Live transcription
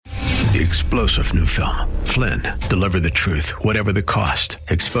the explosive new film, Flynn, deliver the truth, whatever the cost,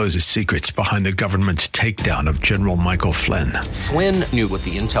 exposes secrets behind the government's takedown of General Michael Flynn. Flynn knew what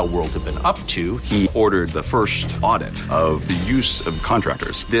the intel world had been up to. He ordered the first audit of the use of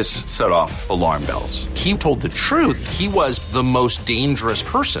contractors. This set off alarm bells. He told the truth. He was the most dangerous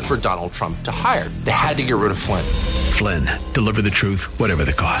person for Donald Trump to hire. They had to get rid of Flynn. Flynn, deliver the truth, whatever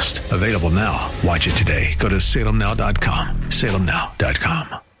the cost. Available now. Watch it today. Go to salemnow.com.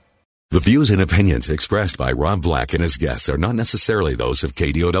 salemnow.com. The views and opinions expressed by Rob Black and his guests are not necessarily those of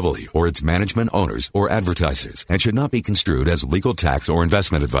KDOW or its management, owners, or advertisers and should not be construed as legal, tax, or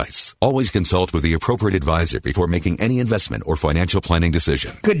investment advice. Always consult with the appropriate advisor before making any investment or financial planning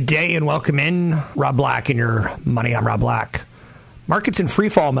decision. Good day and welcome in. Rob Black and your money. I'm Rob Black. Market's in free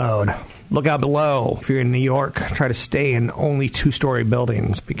fall mode. Look out below. If you're in New York, try to stay in only two-story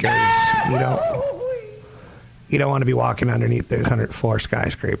buildings because you don't want to be walking underneath those 100-floor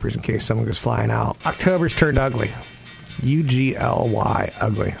skyscrapers in case someone goes flying out. October's turned ugly. UGLY,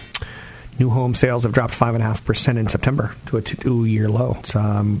 ugly. New home sales have dropped 5.5% in September to a 2-year low. It's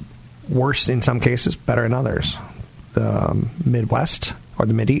worse in some cases, better in others. The Midwest, or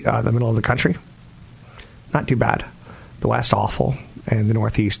the middle of the country, not too bad. The West, awful. And the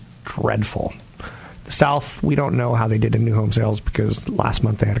Northeast, dreadful. The South, we don't know how they did in new home sales because last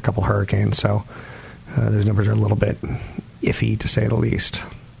month they had a couple hurricanes, so those numbers are a little bit iffy, to say the least.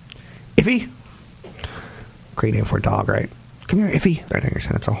 Iffy? Great name for a dog, right? Come here, Iffy. I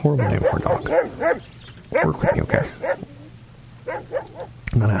understand. That's a horrible name for a dog. Work with me, okay?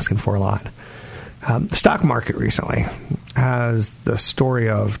 I'm not asking for a lot. The stock market recently has the story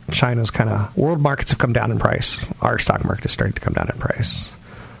of China's world markets have come down in price. Our stock market is starting to come down in price.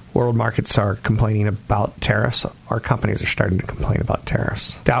 World markets are complaining about tariffs. Our companies are starting to complain about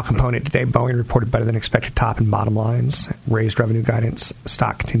tariffs. Dow component today, Boeing reported better than expected top and bottom lines, raised revenue guidance.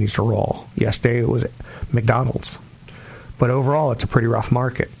 Stock continues to roll. Yesterday it was McDonald's. But overall, it's a pretty rough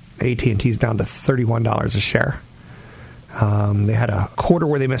market. AT&T is down to $31 a share. They had a quarter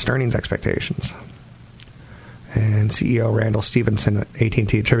where they missed earnings expectations. And CEO Randall Stephenson at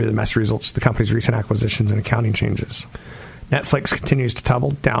AT&T attributed the messy results to the company's recent acquisitions and accounting changes. Netflix continues to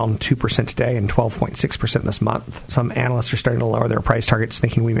tumble, down 2% today and 12.6% this month. Some analysts are starting to lower their price targets,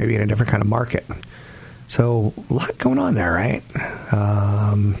 thinking we may be in a different kind of market. So a lot going on there, right?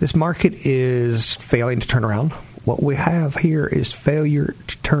 This market is failing to turn around. What we have here is failure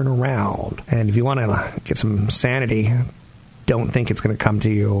to turn around. And if you want to get some sanity, don't think it's going to come to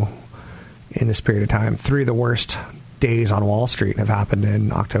you in this period of time. 3 of the worst days on Wall Street have happened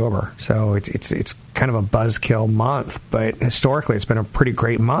in October. So it's kind of a buzzkill month, but historically it's been a pretty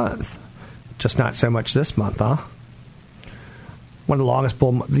great month. Just not so much this month, huh? The longest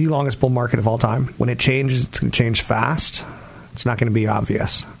bull market of all time. When it changes, it's going to change fast. It's not going to be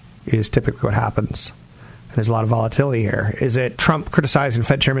obvious, is typically what happens. And there's a lot of volatility here. Is it Trump criticizing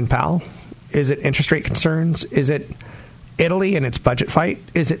Fed Chairman Powell? Is it interest rate concerns? Is it Italy and its budget fight?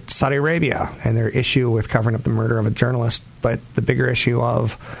 Is it Saudi Arabia and their issue with covering up the murder of a journalist? But the bigger issue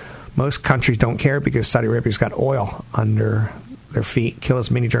of most countries don't care because Saudi Arabia's got oil under their feet. Kill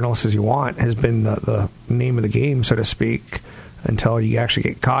as many journalists as you want has been the name of the game, so to speak, until you actually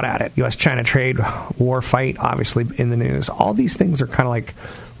get caught at it. U.S.-China trade war fight, obviously in the news. All these things are kind of like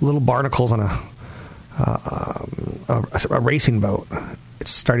little barnacles on a racing boat.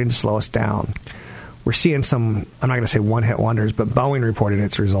 It's starting to slow us down. We're seeing some, I'm not going to say one-hit wonders, but Boeing reported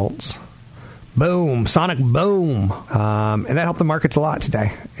its results. Boom, sonic boom. And that helped the markets a lot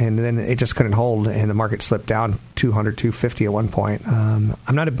today. And then it just couldn't hold, and the market slipped down 200, 250 at one point. I'm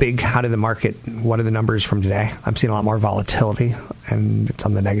not a big how did the market, what are the numbers from today? I'm seeing a lot more volatility, and it's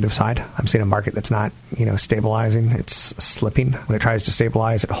on the negative side. I'm seeing a market that's not, stabilizing. It's slipping. When it tries to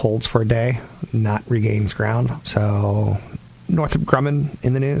stabilize, it holds for a day, not regains ground. So Northrop Grumman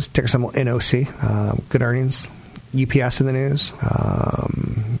in the news, ticker symbol NOC, good earnings. UPS in the news,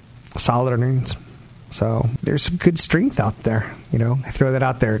 solid earnings. So there's some good strength out there. I throw that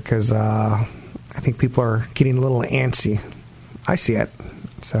out there because I think people are getting a little antsy. I see it.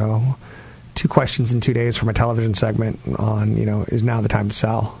 So 2 questions in 2 days from a television segment on, is now the time to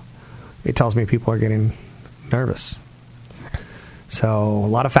sell? It tells me people are getting nervous. So a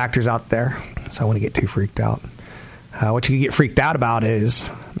lot of factors out there. So I want to get too freaked out. What you can get freaked out about is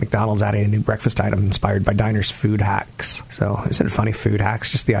McDonald's adding a new breakfast item inspired by diners' food hacks. So isn't it funny, food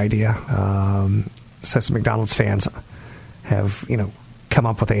hacks, just the idea? So some McDonald's fans have, come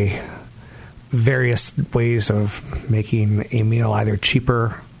up with various ways of making a meal either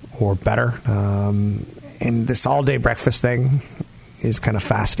cheaper or better. And this all-day breakfast thing is kind of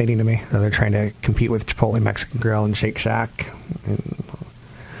fascinating to me. They're trying to compete with Chipotle Mexican Grill and Shake Shack and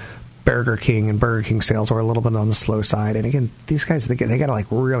Burger King, and Burger King sales were a little bit on the slow side. And again, these guys, they got to like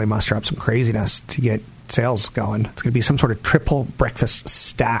really muster up some craziness to get sales going. It's going to be some sort of triple breakfast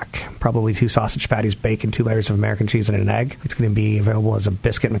stack, probably 2 sausage patties, bacon, 2 layers of American cheese, and an egg. It's going to be available as a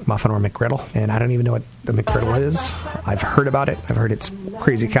biscuit McMuffin or McGriddle. And I don't even know what a McGriddle is. I've heard about it. I've heard it's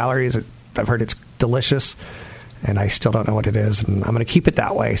crazy calories. I've heard it's delicious. And I still don't know what it is. And I'm going to keep it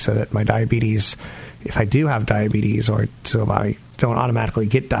that way so that my diabetes, if I do have diabetes, or so I don't automatically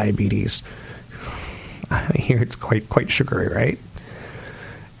get diabetes, I hear it's quite sugary, right?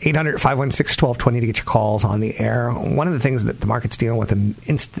 800-516-1220 to get your calls on the air. One of the things that the market's dealing with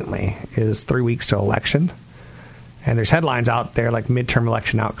instantly is 3 weeks to election. And there's headlines out there like midterm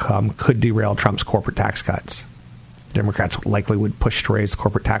election outcome could derail Trump's corporate tax cuts. Democrats likely would push to raise the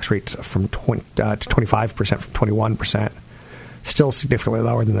corporate tax rate from 20 to 25% from 21%. Still significantly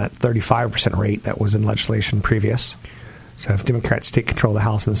lower than that 35% rate that was in legislation previous. So if Democrats take control of the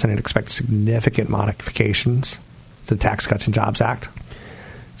House and the Senate, expect significant modifications to the Tax Cuts and Jobs Act.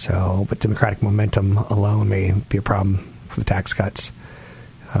 So, but Democratic momentum alone may be a problem for the tax cuts.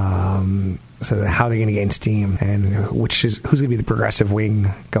 So how are they going to gain steam, and who's going to be the progressive wing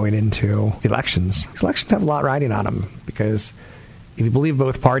going into the elections? These elections have a lot riding on them, because if you believe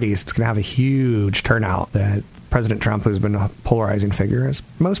both parties, it's going to have a huge turnout. That President Trump, who's been a polarizing figure, as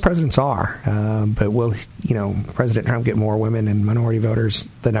most presidents are, but will President Trump get more women and minority voters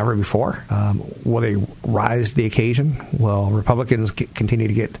than ever before? Will they rise to the occasion? Will Republicans continue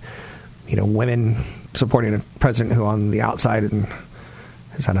to get women supporting a president who on the outside and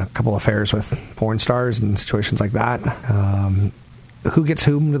has had a couple affairs with porn stars and situations like that? Who gets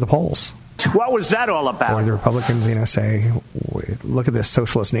whom to the polls? What was that all about? Or the Republicans, say, look at this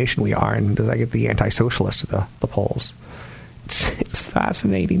socialist nation we are, and does that get the anti-socialist to the polls? It's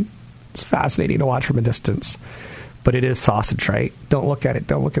fascinating. It's fascinating to watch from a distance. But it is sausage, right? Don't look at it.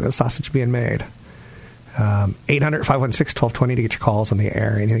 Don't look at the sausage being made. 800-516-1220 to get your calls on the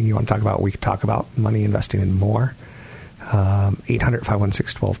air. Anything you want to talk about, we can talk about. Money, investing, and more.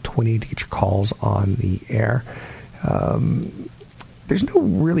 800-516-1220 to get your calls on the air. There's no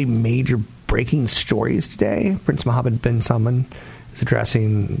really major breaking stories today. Prince Mohammed bin Salman is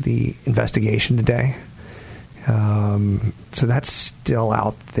addressing the investigation today. So that's still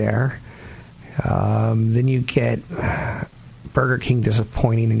out there. Then you get Burger King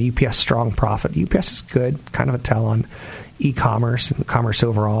disappointing and UPS strong profit. UPS is good, kind of a tell on e-commerce and commerce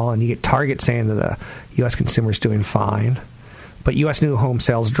overall. And you get Target saying that the U.S. consumer is doing fine. But U.S. new home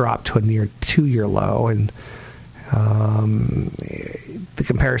sales dropped to a near 2-year low. And the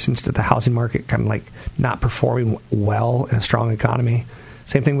comparisons to the housing market kind of like not performing well in a strong economy.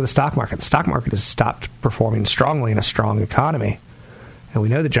 Same thing with the stock market. The stock market has stopped performing strongly in a strong economy. And we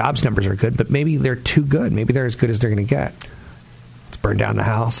know the jobs numbers are good, but maybe they're too good. Maybe they're as good as they're going to get. Let's burn down the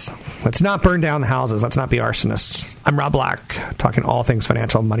house. Let's not burn down the houses. Let's not be arsonists. I'm Rob Black, talking all things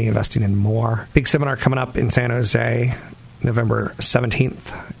financial, money, investing, and more. Big seminar coming up in San Jose, November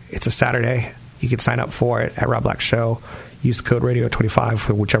 17th. It's a Saturday. You can sign up for it at Rob Black Show. Use the code Radio25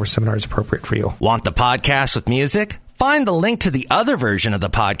 for whichever seminar is appropriate for you. Want the podcast with music? Find the link to the other version of the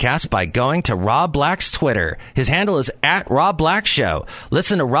podcast by going to Rob Black's Twitter. His handle is @RobBlackShow.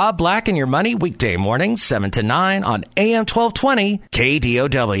 Listen to Rob Black and Your Money weekday mornings, 7 to 9 on AM 1220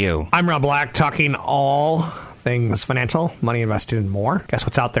 KDOW. I'm Rob Black, talking all things financial, money, investing, and more. Guess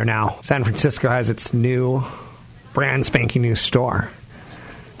what's out there now? San Francisco has its new, brand spanking new store.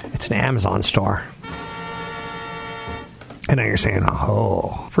 It's an Amazon store. And now you're saying,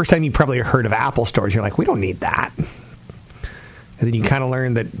 oh, first time you probably heard of Apple stores, you're like, we don't need that. And then you kind of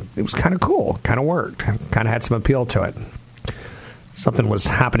learned that it was kind of cool, kind of worked, kind of had some appeal to it. Something was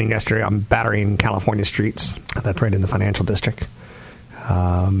happening yesterday on Battery in California streets. That's right in the financial district.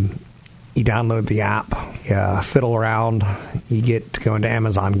 You download the app, you fiddle around, you get to go into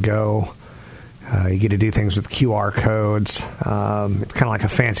Amazon Go. You get to do things with QR codes. It's kind of like a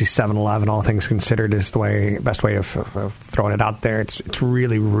fancy 7-Eleven, all things considered, is the best way of throwing it out there. It's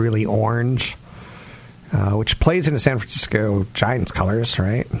really, really orange, which plays into San Francisco Giants colors,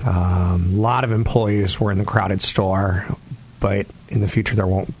 right? A lot of employees were in the crowded store, but in the future there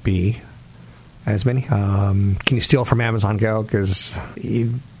won't be as many. Can you steal from Amazon Go? Because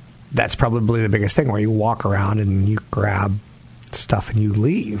that's probably the biggest thing, where you walk around and you grab stuff and you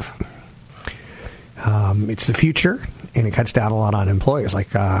leave. It's the future, and it cuts down a lot on employees.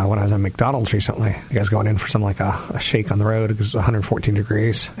 Like when I was at McDonald's recently, I was going in for something like a shake on the road. It was 114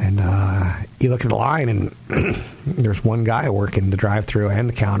 degrees, and you look at the line, and there's one guy working the drive-thru and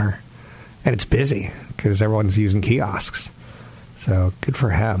the counter, and it's busy because everyone's using kiosks. So good for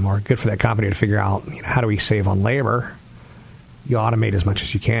him, or good for that company to figure out, how do we save on labor you automate as much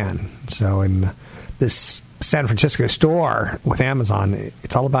as you can. So in this San Francisco store with Amazon,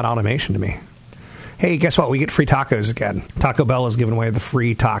 it's all about automation to me. Hey, guess what? We get free tacos again. Taco Bell is giving away the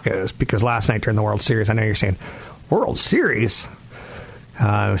free tacos because last night during the World Series, I know you're saying, World Series?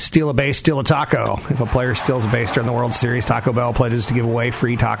 Steal a base, steal a taco. If a player steals a base during the World Series, Taco Bell pledges to give away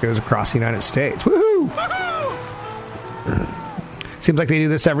free tacos across the United States. Woohoo! Seems like they do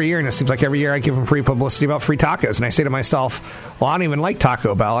this every year, and it seems like every year I give them free publicity about free tacos. And I say to myself, well, I don't even like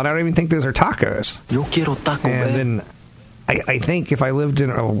Taco Bell, and I don't even think those are tacos. Yo quiero taco, and then I think if I lived in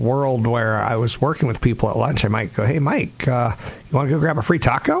a world where I was working with people at lunch, I might go, hey, Mike, you want to go grab a free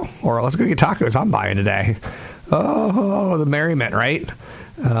taco? Or let's go get tacos. I'm buying today. Oh, the merriment, right?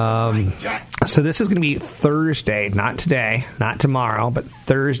 So this is going to be Thursday, not today, not tomorrow, but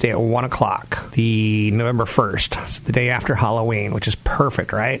Thursday at 1 o'clock, the November 1st. It's the day after Halloween, which is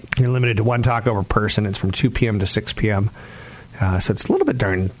perfect, right? You're limited to one taco per person. It's from 2 p.m. to 6 p.m. So it's a little bit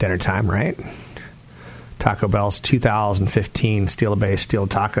during dinner time, right? Taco Bell's 2015 Steal a Base, Steal a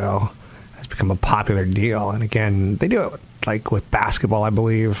Taco has become a popular deal. And again, they do it like with basketball, I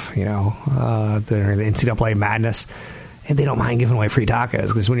believe, they're in NCAA Madness. And they don't mind giving away free tacos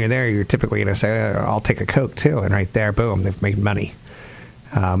because when you're there, you're typically going to say, I'll take a Coke too. And right there, boom, they've made money.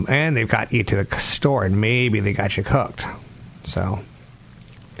 And they've got you to the store and maybe they got you cooked. So,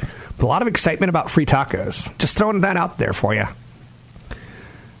 but a lot of excitement about free tacos. Just throwing that out there for you.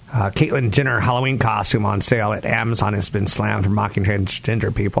 Caitlyn Jenner Halloween costume on sale at Amazon has been slammed for mocking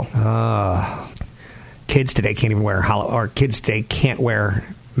transgender people. Kids today can't even wear kids today can't wear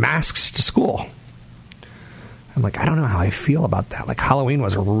masks to school. I'm like, I don't know how I feel about that. Like, Halloween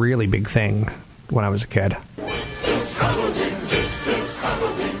was a really big thing when I was a kid.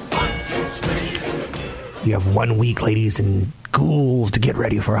 You have 1 week, ladies and ghouls, to get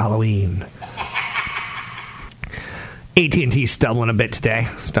ready for Halloween. AT&T stumbling a bit today.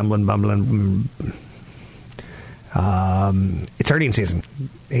 Bumbling. It's earnings season.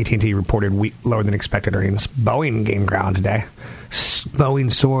 AT&T reported lower than expected earnings. Boeing gained ground today.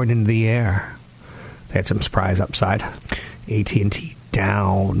 Boeing soared into the air. They had some surprise upside. AT&T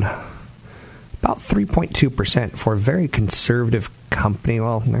down about 3.2% for a very conservative company.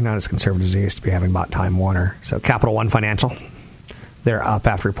 Well, they're not as conservative as they used to be, having bought Time Warner. So Capital One Financial, they're up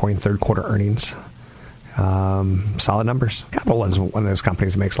after reporting third quarter earnings. Solid numbers. Capital One's one of those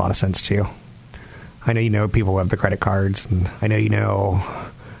companies that makes a lot of sense to you. I know you know people who have the credit cards, and I know you know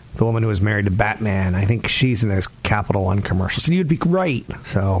the woman who was married to Batman. I think she's in those Capital One commercials, and you'd be right.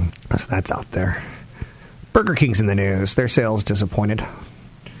 So that's out there. Burger King's in the news. Their sales disappointed.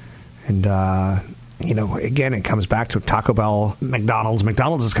 And, again, it comes back to Taco Bell, McDonald's.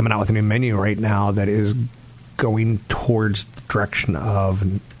 McDonald's is coming out with a new menu right now that is going towards the direction of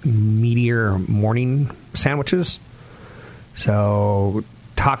meatier morning sandwiches. So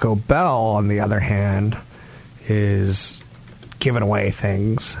Taco Bell, on the other hand, is giving away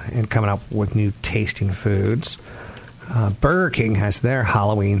things and coming up with new tasting foods. Burger King has their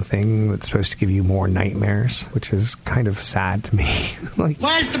Halloween thing that's supposed to give you more nightmares, which is kind of sad to me. Like,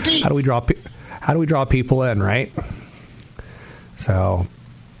 where's the beef? How do we draw people in, right? So,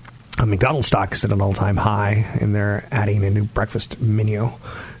 McDonald's stock is at an all-time high, and they're adding a new breakfast menu.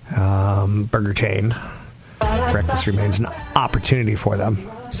 Burger chain breakfast remains an opportunity for them.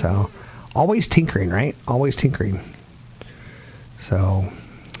 So, always tinkering, right? Always tinkering. So,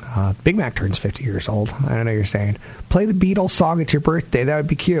 Big Mac turns 50 years old. I know you're saying, play the Beatles song at your birthday. That would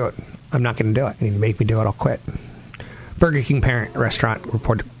be cute. I'm not going to do it. And you make me do it, I'll quit. Burger King parent restaurant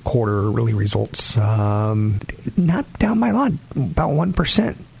reported quarterly results. Not down by a lot, about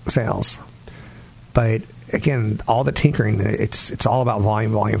 1% sales. But again, all the tinkering, it's all about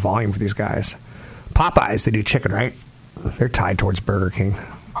volume for these guys. Popeyes, they do chicken, right? They're tied towards Burger King.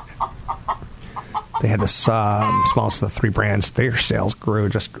 They had the smallest of the three brands. Their sales grew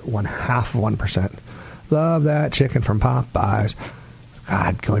just 0.5%. Love that chicken from Popeyes.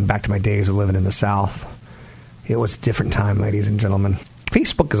 God, going back to my days of living in the South. It was a different time, ladies and gentlemen.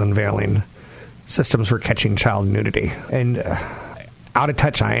 Facebook is unveiling systems for catching child nudity. And out of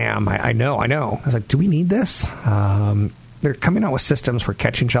touch I am. I know. I was like, do we need this? They're coming out with systems for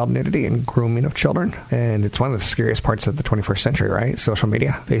catching child nudity and grooming of children. And it's one of the scariest parts of the 21st century, right? Social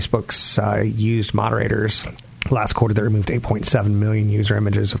media. Facebook's used moderators. Last quarter, they removed 8.7 million user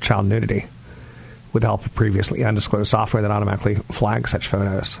images of child nudity with the help of previously undisclosed software that automatically flags such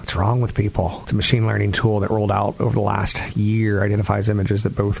photos. What's wrong with people? It's a machine learning tool that rolled out over the last year, identifies images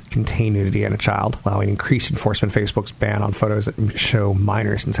that both contain nudity and a child, allowing increased enforcement. Facebook's ban on photos that show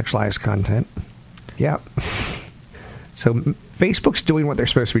minors and sexualized content. Yeah. So Facebook's doing what they're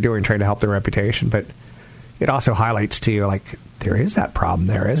supposed to be doing, trying to help their reputation, but it also highlights to you, like, there is that problem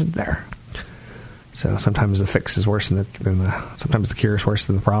there, isn't there? So sometimes the fix is worse sometimes the cure is worse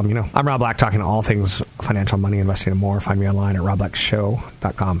than the problem, you know. I'm Rob Black, talking all things financial, money, investing, and more. Find me online at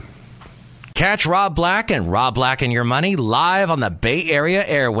robblackshow.com. Catch Rob Black and Rob Black and Your Money live on the Bay Area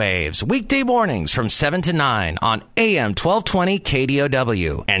airwaves, weekday mornings from 7 to 9 on AM 1220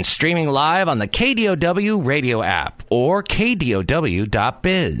 KDOW and streaming live on the KDOW radio app or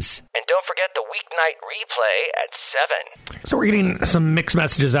KDOW.biz. And don't forget the weeknight replay at 7. So we're getting some mixed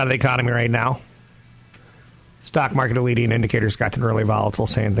messages out of the economy right now. Stock market leading indicators got to really volatile,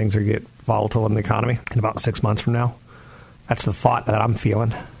 saying things are get volatile in the economy in about 6 months from now. That's the thought that I'm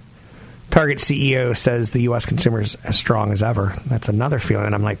feeling. Target CEO says the U.S. consumer is as strong as ever. That's another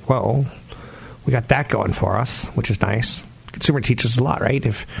feeling. I'm like, whoa, we got that going for us, which is nice. Consumer teaches a lot, right?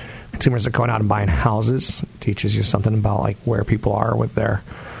 If consumers are going out and buying houses, it teaches you something about like where people are with their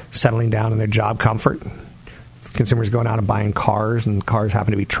settling down and their job comfort. Consumers going out and buying cars, and cars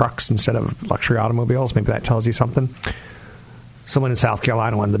happen to be trucks instead of luxury automobiles. Maybe that tells you something. Someone in South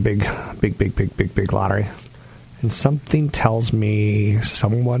Carolina won the big lottery. And something tells me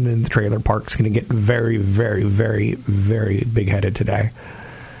someone in the trailer park is going to get very, very, very, very big-headed today.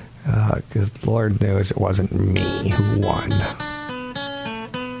 Because Lord knows it wasn't me who won.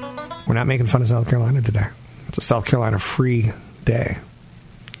 We're not making fun of South Carolina today. It's a South Carolina free day.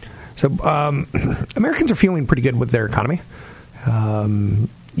 So Americans are feeling pretty good with their economy. You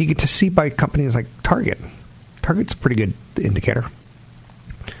get to see by companies like Target. Target's a pretty good indicator.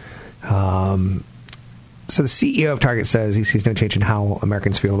 So the CEO of Target says he sees no change in how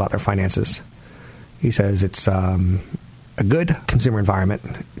Americans feel about their finances. He says it's a good consumer environment.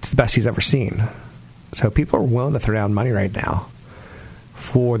 It's the best he's ever seen. So people are willing to throw down money right now.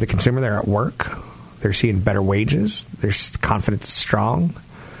 For the consumer, they're at work. They're seeing better wages. Their confidence is strong.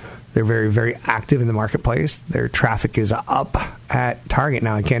 They're very, very active in the marketplace. Their traffic is up at Target.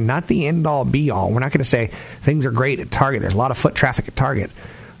 Now, again, not the end-all, be-all. We're not going to say things are great at Target. There's a lot of foot traffic at Target.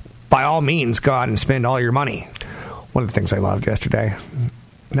 By all means, go out and spend all your money. One of the things I loved yesterday,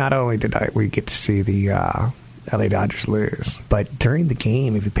 not only did we get to see the LA Dodgers lose, but during the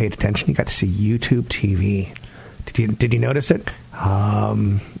game, if you paid attention, you got to see YouTube TV. Did you notice it?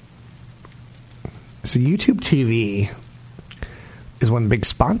 So YouTube TV is one of the big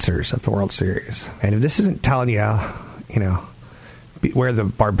sponsors of the World Series. And if this isn't telling you, you know, where the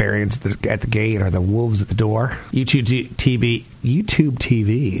barbarians at the gate or the wolves at the door, YouTube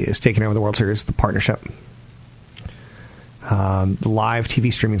TV is taking over the World Series, the partnership. The live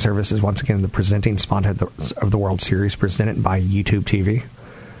TV streaming service is once again the presenting sponsor of the World Series, presented by YouTube TV.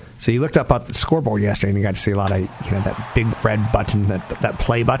 So you looked up at the scoreboard yesterday and you got to see a lot of, you know, that big red button, that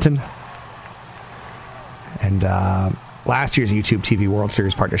play button. And last year's YouTube TV World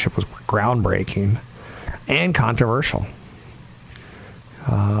Series partnership was groundbreaking and controversial.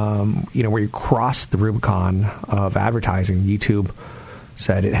 You know, where you cross the Rubicon of advertising, YouTube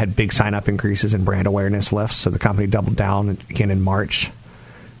said it had big sign-up increases and brand awareness lifts, so the company doubled down again in March.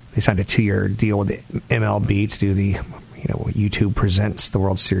 They signed a 2-year deal with the MLB to do the, you know, YouTube Presents the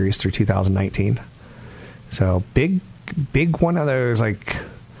World Series through 2019. So big one of those, like,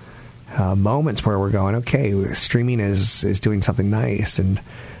 moments where we're going, okay, streaming is doing something nice, and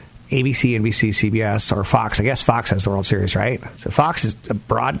ABC, NBC, CBS, or Fox. I guess Fox has the World Series, right? So Fox is a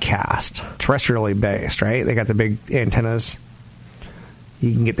broadcast, terrestrially based, right? They got the big antennas.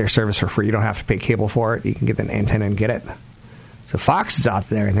 You can get their service for free. You don't have to pay cable for it. You can get an antenna and get it. So Fox is out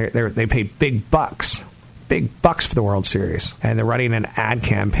there, and they pay big bucks for the World Series. And they're running an ad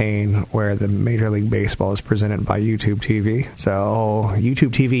campaign where the Major League Baseball is presented by YouTube TV. So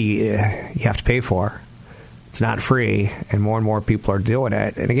YouTube TV, you have to pay for. It's not free, and more people are doing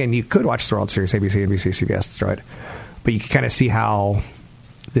it. And again, you could watch the World Series, ABC, NBC, CBS, destroy it. But you can kind of see how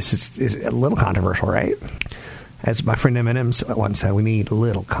this is a little controversial, right? As my friend Eminem once said, we need a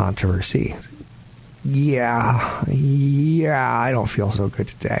little controversy. Yeah, I don't feel so good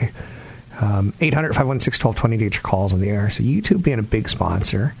today. 800-516-1220 to get your calls on the air. So YouTube being a big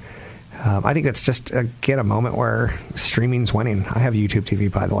sponsor. I think that's just, again, a moment where streaming's winning. I have YouTube TV,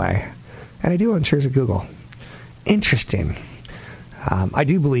 by the way. And I do own shares of Google. Interesting. I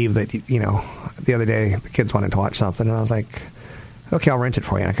do believe that, you know, the other day the kids wanted to watch something, and I was like, okay, I'll rent it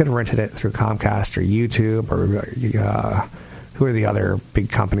for you. And I could have rented it through Comcast or YouTube or who are the other big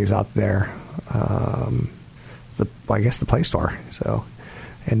companies out there? I guess the Play Store. So,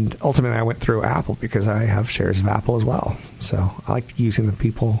 and ultimately I went through Apple because I have shares of Apple as well. So I like using the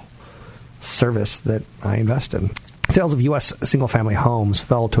people service that I invest in. Sales of U.S. single-family homes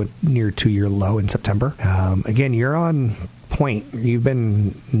fell to a near 2-year low in September. Again, you're on point, you've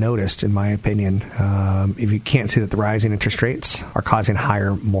been noticed, in my opinion, if you can't see that the rising interest rates are causing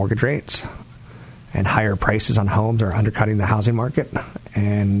higher mortgage rates and higher prices on homes are undercutting the housing market,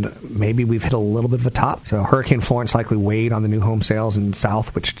 and maybe we've hit a little bit of a top. So Hurricane Florence likely weighed on the new home sales in the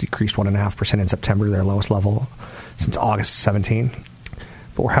South, which decreased 1.5% in September, their lowest level since August 17.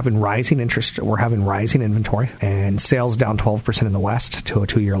 But we're having rising interest, we're having rising inventory, and sales down 12% in the West to a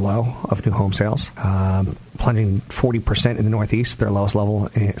 2-year low of new home sales, plunging 40% in the Northeast, their lowest level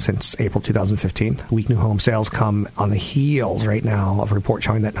since April 2015. Weak new home sales come on the heels right now of a report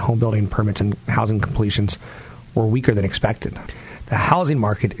showing that home building permits and housing completions were weaker than expected. The housing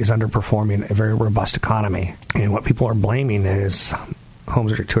market is underperforming a very robust economy, and what people are blaming is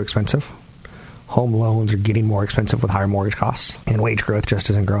homes are too expensive. Home loans are getting more expensive with higher mortgage costs, and wage growth just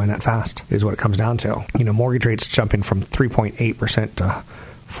isn't growing that fast, is what it comes down to. Mortgage rates jumping from 3.8% to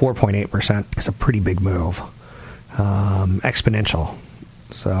 4.8% is a pretty big move. Exponential.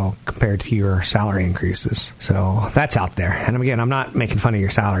 So compared to your salary increases. So that's out there. And again, I'm not making fun of your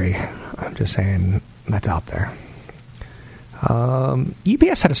salary. I'm just saying that's out there.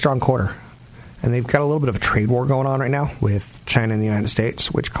 UPS had a strong quarter. And they've got a little bit of a trade war going on right now with China and the United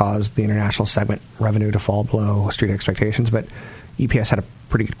States, which caused the international segment revenue to fall below street expectations. But UPS had a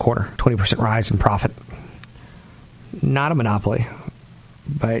pretty good quarter, 20% rise in profit. Not a monopoly,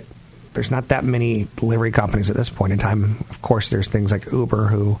 but there's not that many delivery companies at this point in time. Of course, there's things like Uber,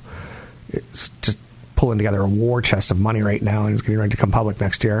 who is just pulling together a war chest of money right now and is getting ready to come public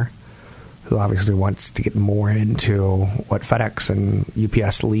next year, who obviously wants to get more into what FedEx and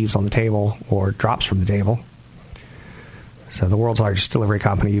UPS leaves on the table or drops from the table. So the world's largest delivery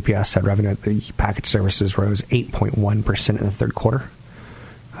company, UPS, said revenue at the package services rose 8.1% in the third quarter.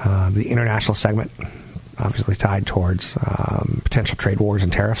 The international segment, obviously tied towards potential trade wars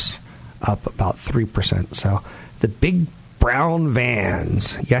and tariffs, up about 3%. So the big brown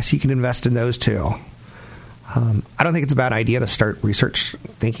vans, yes, you can invest in those too. I don't think it's a bad idea to start research,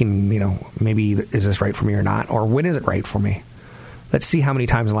 thinking, maybe is this right for me or not? Or when is it right for me? Let's see how many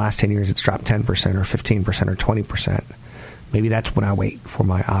times in the last 10 years it's dropped 10% or 15% or 20%. Maybe that's when I wait for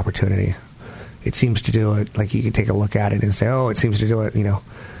my opportunity. It seems to do it, like you can take a look at it and say, it seems to do it,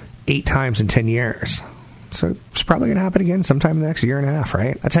 8 times in 10 years. So it's probably going to happen again sometime in the next year and a half,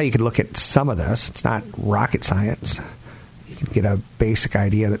 right? That's how you could look at some of this. It's not rocket science. You can get a basic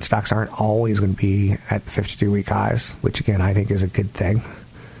idea that stocks aren't always going to be at the 52-week highs, which, again, I think is a good thing.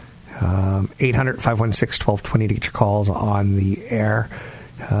 800-516-1220 to get your calls on the air.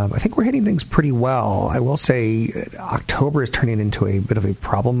 I think we're hitting things pretty well. I will say October is turning into a bit of a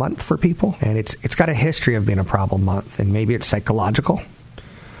problem month for people, and it's got a history of being a problem month, and maybe it's psychological.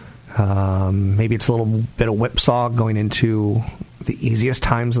 Maybe it's a little bit of whipsaw going into the easiest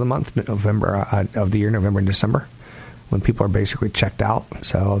times of the month, November and December, when people are basically checked out.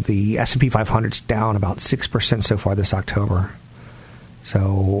 So the S&P 500's down about 6% so far this October.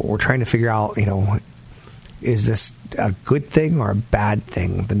 So we're trying to figure out, is this a good thing or a bad thing?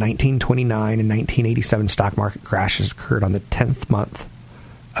 The 1929 and 1987 stock market crashes occurred on the 10th month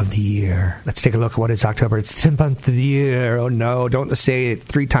of the year. Let's take a look at what is October. It's the 10th month of the year. Oh no, don't say it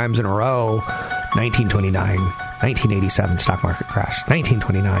 3 times in a row. 1929, 1987 stock market crash.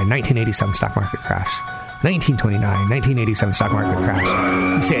 1929, 1987 stock market crash. 1929, 1987 stock market crash.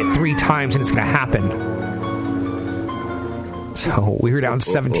 You say it 3 times and it's going to happen. So we were down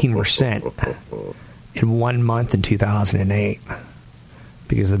 17% in 1 month in 2008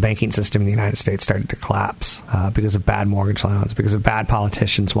 because the banking system in the United States started to collapse because of bad mortgage loans, because of bad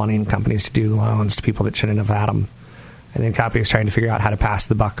politicians wanting companies to do loans to people that shouldn't have had them. And then companies trying to figure out how to pass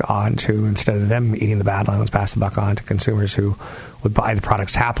the buck on to, instead of them eating the bad loans, pass the buck on to consumers who would buy the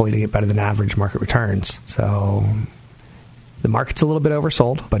products happily to get better than average market returns. So the market's a little bit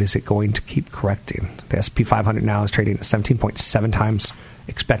oversold, but is it going to keep correcting? The S&P 500 now is trading at 17.7 times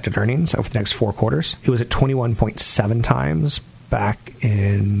expected earnings over the next 4 quarters. It was at 21.7 times back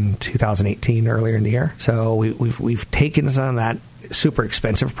in 2018, earlier in the year. So we've taken some of that super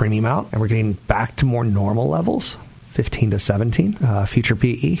expensive premium out, and we're getting back to more normal levels. 15 to 17 future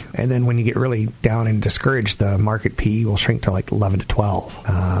PE. And then when you get really down and discouraged, the market PE will shrink to like 11 to 12.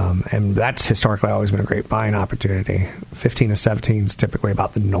 And that's historically always been a great buying opportunity. 15 to 17 is typically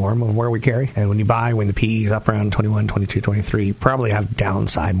about the norm of where we carry. And when you buy, when the PE is up around 21, 22, 23, you probably have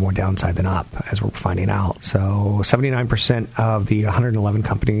more downside than up, as we're finding out. So 79% of the 111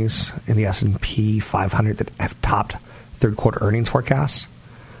 companies in the S&P 500 that have topped third quarter earnings forecasts,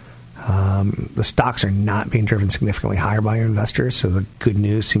 the stocks are not being driven significantly higher by investors, so the good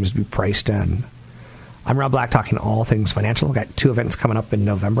news seems to be priced in. I'm Rob Black, talking all things financial. I've got 2 events coming up in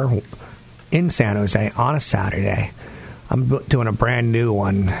November in San Jose on a Saturday. I'm doing a brand new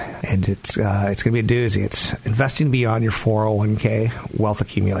one, and it's going to be a doozy. It's investing beyond your 401k wealth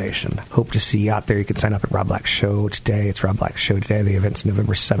accumulation. Hope to see you out there. You can sign up at Rob Black Show today. It's Rob Black Show today. The event's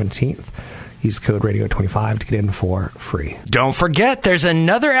November 17th. Use code radio25 to get in for free. Don't forget, there's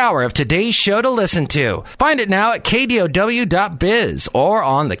another hour of today's show to listen to. Find it now at KDOW.biz or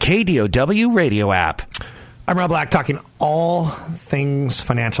on the KDOW radio app. I'm Rob Black, talking all things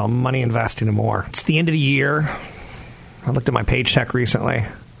financial, money, investing, and more. It's the end of the year. I looked at my paycheck recently.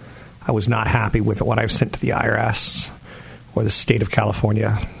 I was not happy with what I've sent to the IRS or the state of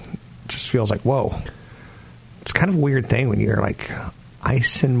California. It just feels like, whoa. It's kind of a weird thing when you're like, I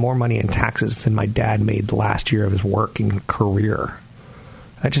send more money in taxes than my dad made the last year of his working career.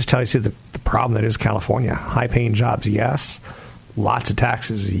 That just tells you the problem that is California. High-paying jobs, yes. Lots of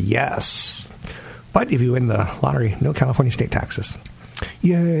taxes, yes. But if you win the lottery, no California state taxes.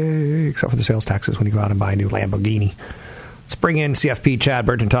 Yay, except for the sales taxes when you go out and buy a new Lamborghini. Let's bring in CFP Chad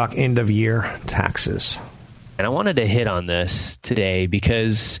Burton, talk end-of-year taxes. And I wanted to hit on this today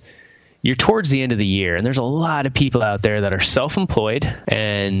because you're towards the end of the year, and there's a lot of people out there that are self-employed,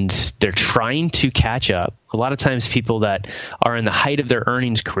 and they're trying to catch up. A lot of times people that are in the height of their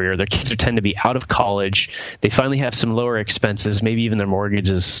earnings career, their kids tend to be out of college. They finally have some lower expenses. Maybe even their mortgage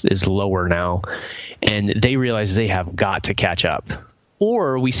is lower now, and they realize they have got to catch up.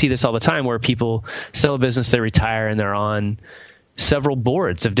 Or we see this all the time where people sell a business, they retire, and they're on several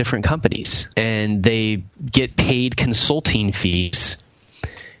boards of different companies, and they get paid consulting fees.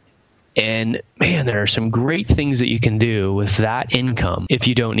 And man, there are some great things that you can do with that income if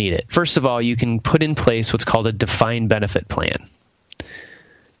you don't need it. First of all, you can put in place what's called a defined benefit plan.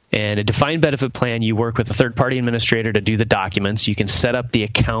 And a defined benefit plan, you work with a third-party administrator to do the documents. You can set up the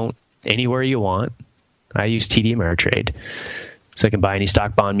account anywhere you want. I use TD Ameritrade, so I can buy any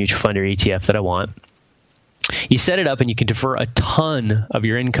stock, bond, mutual fund, or ETF that I want. You set it up, and you can defer a ton of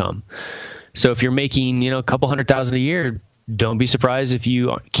your income. So if you're making, a couple $100,000 a year, don't be surprised if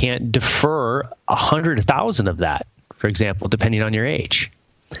you can't defer 100,000 of that, for example, depending on your age.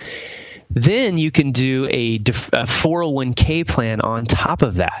 Then you can do a 401k plan on top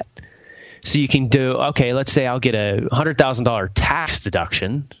of that. So you can do, okay, let's say I'll get a $100,000 tax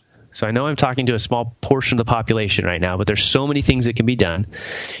deduction. So I know I'm talking to a small portion of the population right now, but there's so many things that can be done.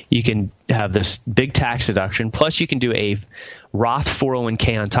 You can have this big tax deduction, plus you can do a Roth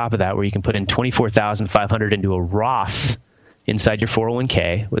 401k on top of that, where you can put in $24,500 into a Roth inside your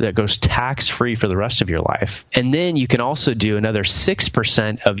 401k, where that goes tax-free for the rest of your life. And then you can also do another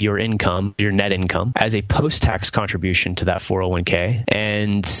 6% of your income, your net income, as a post-tax contribution to that 401k,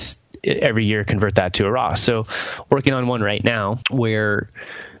 and every year convert that to a Roth. So working on one right now where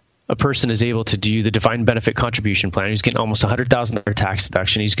a person is able to do the defined benefit contribution plan. He's getting almost $100,000 tax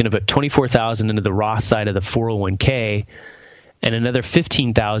deduction. He's going to put $24,000 into the Roth side of the 401k, and another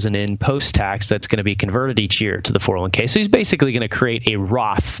 $15,000 in post-tax that's going to be converted each year to the 401k. So he's basically going to create a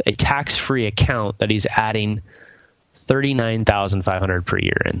Roth, a tax-free account that he's adding $39,500 per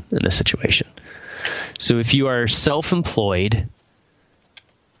year in this situation. So if you are self-employed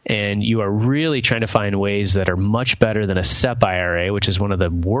and you are really trying to find ways that are much better than a SEP IRA, which is one of the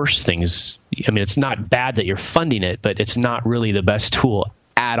worst things. I mean, it's not bad that you're funding it, but it's not really the best tool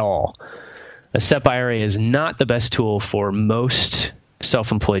at all. A SEP IRA is not the best tool for most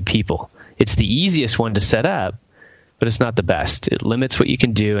self-employed people. It's the easiest one to set up, but it's not the best. It limits what you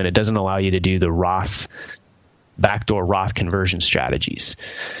can do, and it doesn't allow you to do the Roth, backdoor Roth conversion strategies.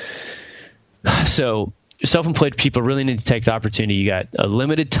 So self-employed people really need to take the opportunity. You got a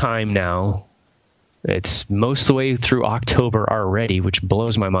limited time now. It's most of the way through October already, which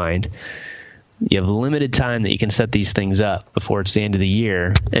blows my mind. You have limited time that you can set these things up before it's the end of the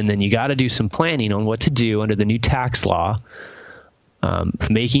year. And then you got to do some planning on what to do under the new tax law,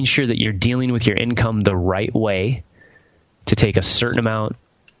 making sure that you're dealing with your income the right way to take a certain amount.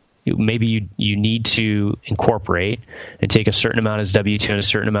 Maybe you need to incorporate and take a certain amount as W-2 and a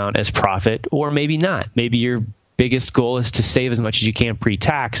certain amount as profit, or maybe not. Maybe your biggest goal is to save as much as you can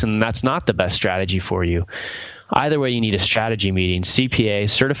pre-tax, and that's not the best strategy for you. Either way, you need a strategy meeting, CPA,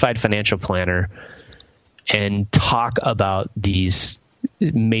 certified financial planner, and talk about these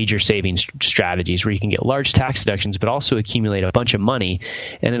major savings strategies where you can get large tax deductions, but also accumulate a bunch of money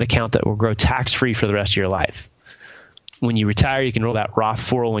in an account that will grow tax-free for the rest of your life. When you retire, you can roll that Roth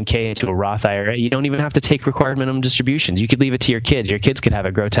 401k into a Roth IRA. You don't even have to take required minimum distributions. You could leave it to your kids. Your kids could have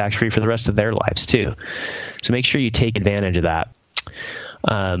it grow tax-free for the rest of their lives too. So make sure you take advantage of that.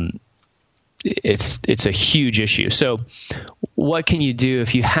 It's a huge issue. So what can you do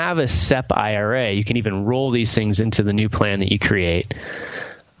if you have a SEP IRA? You can even roll these things into the new plan that you create.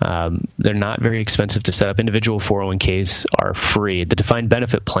 They're not very expensive to set up. Individual 401ks are free. The defined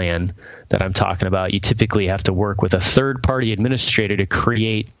benefit plan that I'm talking about, you typically have to work with a third-party administrator to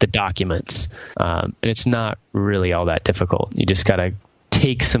create the documents. And it's not really all that difficult. You just got to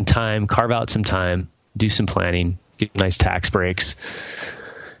take some time, carve out some time, do some planning, get nice tax breaks.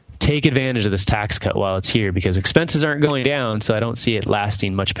 Take advantage of this tax cut while it's here, because expenses aren't going down, so I don't see it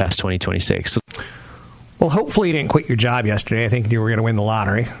lasting much past 2026. Well, hopefully you didn't quit your job yesterday. I think you were going to win the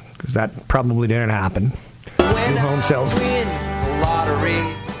lottery, because that probably didn't happen. New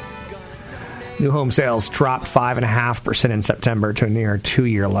home sales dropped 5.5% in September to a near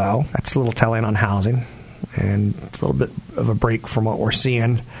 2-year low. That's a little telling on housing, and it's a little bit of a break from what we're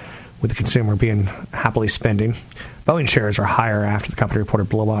seeing with the consumer being happily spending. Boeing shares are higher after the company reported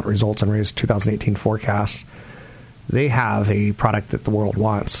blowout results and raised 2018 forecasts. They have a product that the world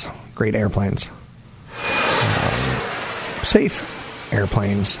wants: great airplanes. Safe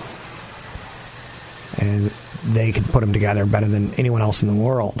airplanes. And they can put them together better than anyone else in the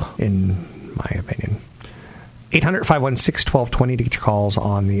world, in my opinion. 800-516-1220 to get your calls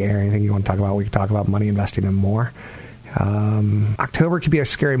on the air. Anything you want to talk about, we can talk about money, investing, and more. October could be a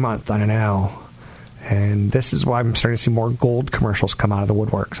scary month, I don't know. And this is why I'm starting to see more gold commercials come out of the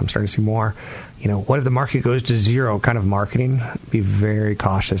woodworks. I'm starting to see more, what if the market goes to zero kind of marketing. Be very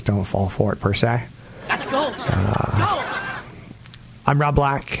cautious. Don't fall for it, per se. That's gold. I'm Rob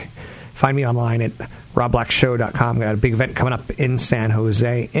Black. Find me online at robblackshow.com. We got a big event coming up in San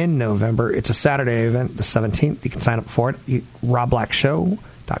Jose in November. It's a Saturday event, the 17th. You can sign up for it.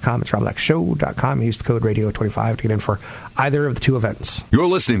 robblackshow.com. It's robblackshow.com. Use the code radio25 to get in for either of the two events. You're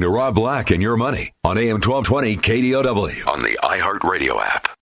listening to Rob Black and Your Money on AM 1220 KDOW on the iHeartRadio app.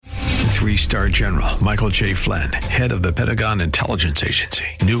 3-star General Michael J. Flynn, head of the Pentagon Intelligence Agency,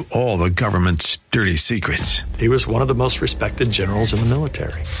 knew all the government's dirty secrets. He was one of the most respected generals in the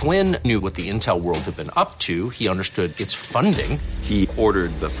military. Flynn knew what the intel world had been up to. He understood its funding. He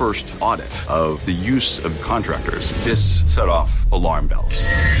ordered the first audit of the use of contractors. This set off alarm bells.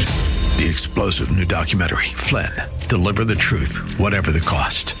 The explosive new documentary, Flynn, Deliver the Truth, Whatever the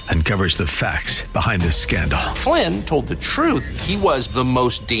Cost, uncovers the facts behind this scandal. Flynn told the truth. He was the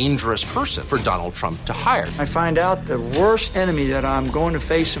most dangerous person for Donald Trump to hire. I find out the worst enemy that I'm going to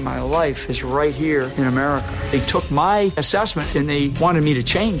face in my life is right here in America. They took my assessment and they wanted me to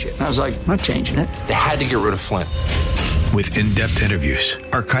change it. And I was like, I'm not changing it. They had to get rid of Flynn. With in-depth interviews,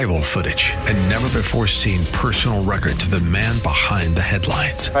 archival footage, and never-before-seen personal records of the man behind the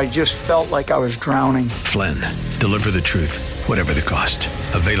headlines. I just felt like I was drowning. Flynn, Deliver the Truth, Whatever the Cost.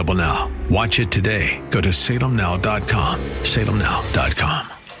 Available now. Watch it today. Go to salemnow.com.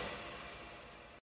 salemnow.com.